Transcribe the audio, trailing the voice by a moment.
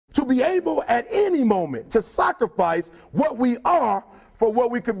To be able at any moment to sacrifice what we are for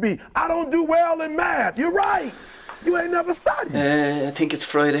what we could be. I don't do well in math. You're right. You ain't never studied. I think it's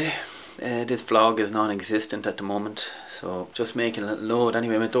Friday. This vlog is non-existent at the moment, so just making a little load.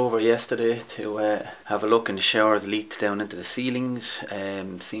 Anyway, I went over yesterday to have a look in the shower. The leaked down into the ceilings.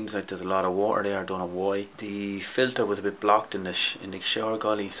 Seems like there's a lot of water there. I don't know why. The filter was a bit blocked in the shower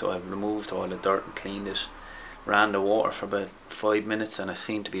gully, so I removed all the dirt and cleaned it. Ran the water for about 5 minutes and it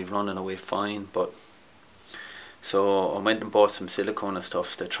seemed to be running away fine. But so I went and bought some silicone and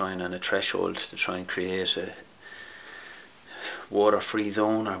stuff to try and a threshold to try and create a water-free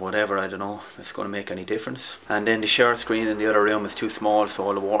zone or whatever. I don't know if it's going to make any difference. And then the shower screen in the other room is too small, so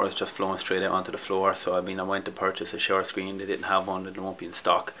all the water is just flowing straight out onto the floor. So I went to purchase a shower screen. They didn't have one. It won't be in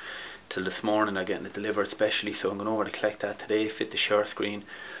stock till this morning. They're getting it delivered specially, so I'm going over to collect that today. Fit the shower screen,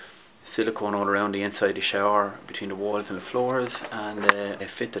 silicone all around the inside the shower, between the walls and the floors, and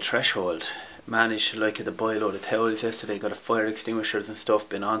fit the threshold. Managed to buy a load of towels yesterday. Got a fire extinguishers and stuff.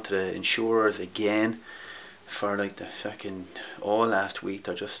 Been on to the insurers again for like the fucking all last week.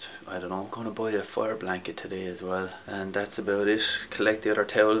 They're just, I don't know, gonna buy a fire blanket today as well, and that's about it. Collect the other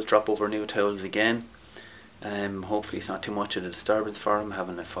towels, drop over new towels again. Hopefully it's not too much of a disturbance for them,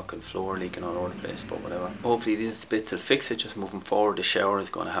 having a fucking floor leaking all over the place, but whatever. Hopefully these bits will fix it. Just moving forward, the shower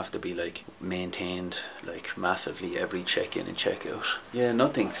is going to have to be like maintained like massively every check in and check out. Yeah,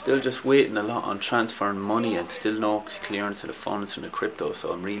 nothing, still just waiting a lot on transferring money and still no clearance of the funds from the crypto,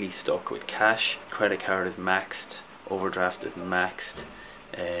 so I'm really stuck with cash. Credit card is maxed, overdraft is maxed.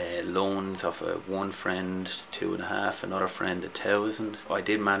 Loans of one friend 2.5, another friend 1,000. I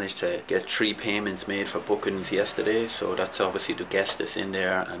did manage to get 3 payments made for bookings yesterday, so that's obviously the guest that's in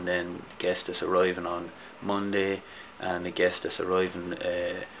there, and then the guest is arriving on Monday and the guest is arriving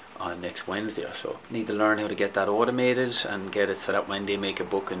on next Wednesday or so. Need to learn how to get that automated and get it so that when they make a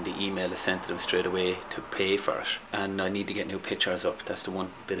booking, the email is sent to them straight away to pay for it. And I need to get new pictures up. That's the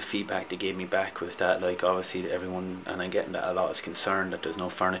one bit of feedback they gave me back, was that like obviously everyone, and I'm getting that a lot, is concerned that there's no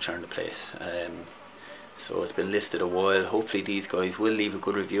furniture in the place. So it's been listed a while. Hopefully these guys will leave a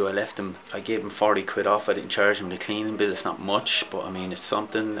good review. I gave them 40 quid off. I didn't charge them the cleaning bill. It's not much, but I mean it's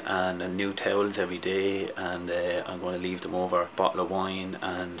something. And new towels every day, and I'm going to leave them over a bottle of wine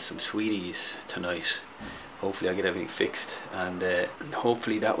and some sweeties tonight. Hopefully I get everything fixed, and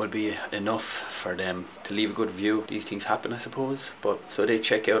hopefully that will be enough for them to leave a good review. These things happen, I suppose, but so they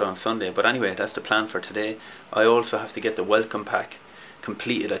check out on Sunday. But anyway, that's the plan for today. I also have to get the welcome pack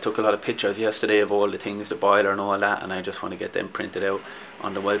completed. I took a lot of pictures yesterday of all the things, the boiler and all that, and I just want to get them printed out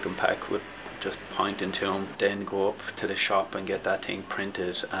on the welcome pack with just pointing to them, then go up to the shop and get that thing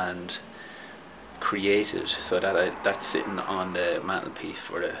printed and created, so that that's sitting on the mantelpiece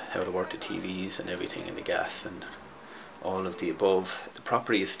for how to work the TVs and everything, and the gas and all of the above. The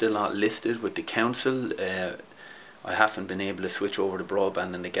property is still not listed with the council. I haven't been able to switch over the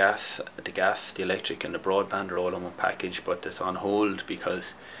broadband and the gas, the electric and the broadband are all in one package, but it's on hold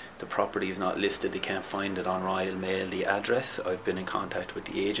because the property is not listed. They can't find it on Royal Mail, the address. I've been in contact with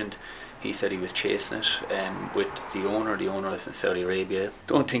the agent. He said he was chasing it with the owner. The owner is in Saudi Arabia.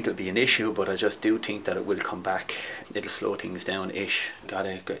 Don't think it'll be an issue, but I just do think that it will come back. It'll slow things down-ish.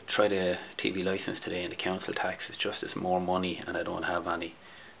 Gotta try the TV license today, and the council tax is just as more money, and I don't have any.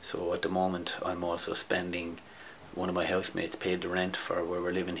 So at the moment I'm also spending, one of my housemates paid the rent for where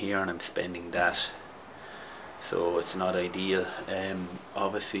we're living here, and I'm spending that, so it's not ideal.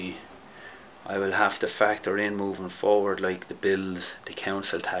 Obviously I will have to factor in moving forward like the bills, the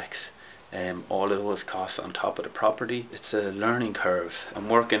council tax, all of those costs on top of the property. It's a learning curve. I'm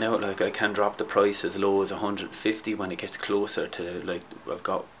working out like I can drop the price as low as 150 when it gets closer to, like, I've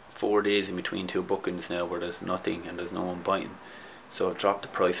got 4 days in between 2 bookings now where there's nothing and there's no one biting, so I've dropped the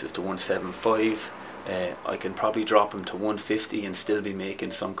prices to 175. I can probably drop them to 150 and still be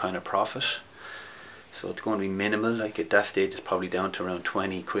making some kind of profit, so it's going to be minimal. Like at that stage it's probably down to around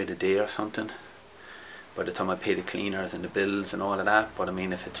 20 quid a day or something by the time I pay the cleaners and the bills and all of that. But I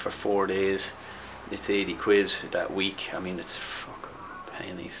mean, if it's for 4 days, it's 80 quid that week. I mean, it's fucking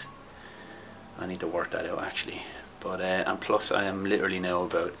pennies. I need to work that out actually. But and plus I am literally now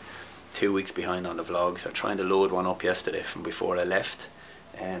about 2 weeks behind on the vlogs. I'm trying to load one up yesterday from before I left,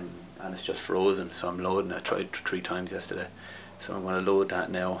 and it's just frozen, so I'm loading. I tried 3 times yesterday, so I'm going to load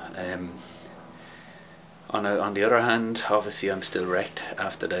that now. On the other hand, obviously I'm still wrecked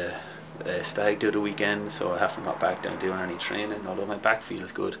after the stag do the weekend, so I haven't got back down doing any training, although my back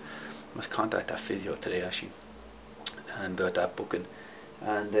feels good. I must contact that physio today actually, and about that booking.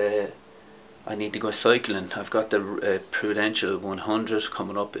 And I need to go cycling. I've got the Prudential 100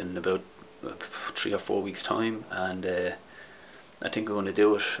 coming up in about 3 or 4 weeks time, and I think I'm going to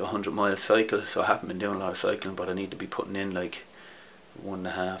do it 100-mile cycle. So I haven't been doing a lot of cycling, but I need to be putting in like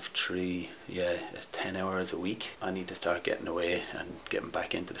 1.5, 3, yeah, 10 hours a week. I need to start getting away and getting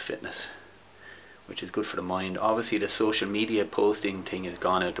back into the fitness, which is good for the mind. Obviously the social media posting thing has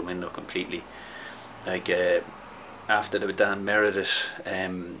gone out the window completely. Like after the Dan Meredith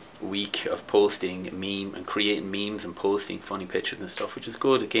week of posting meme and creating memes and posting funny pictures and stuff, which is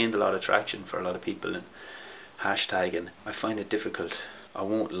good, it gained a lot of traction for a lot of people, and hashtagging, I find it difficult. I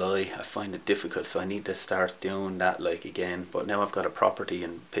won't lie, I find it difficult, so I need to start doing that like again. But now I've got a property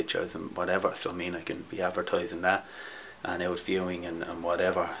and pictures and whatever, so I mean I can be advertising that and out viewing and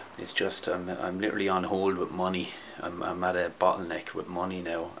whatever. It's just I'm literally on hold with money. I'm at a bottleneck with money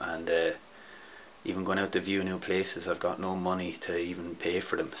now, and even going out to view new places, I've got no money to even pay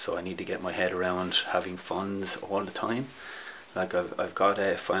for them. So I need to get my head around having funds all the time. Like I've got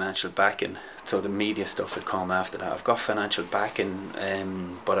a financial backing, so the media stuff will come after that. I've got financial backing,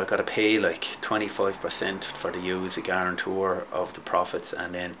 but I've got to pay like 25% for the use, the guarantor of the profits,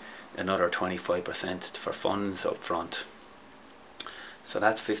 and then another 25% for funds up front. So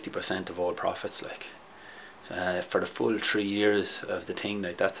that's 50% of all profits. Like for the full 3 years of the thing,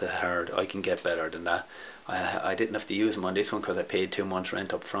 like that's a hard. I can get better than that. I didn't have to use them on this one because I paid 2 months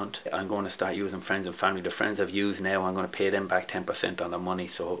rent up front. I'm going to start using friends and family. The friends I've used now, I'm going to pay them back 10% on the money.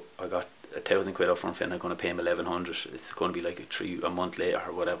 So I got £1,000 up front, and I'm going to pay them 1,100. It's going to be like a month later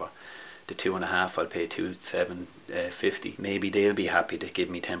or whatever. The 2.5, I'll pay 2,750. Maybe they'll be happy to give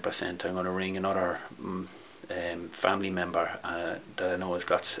me 10%. I'm going to ring another family member that I know has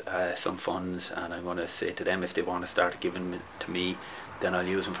got some funds, and I'm going to say to them if they want to start giving it to me, then I'll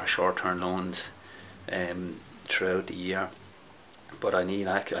use them for short-term loans throughout the year. But I need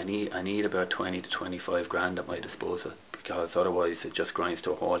about 20 to 25 grand at my disposal, because otherwise it just grinds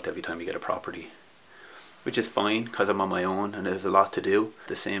to a halt every time you get a property, which is fine because I'm on my own and there's a lot to do. At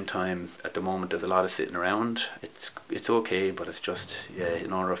the same time, at the moment there's a lot of sitting around. It's okay, but it's just, yeah,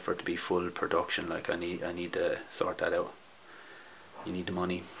 in order for it to be full production, like I need to sort that out. You need the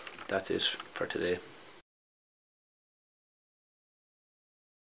money. That's it for today.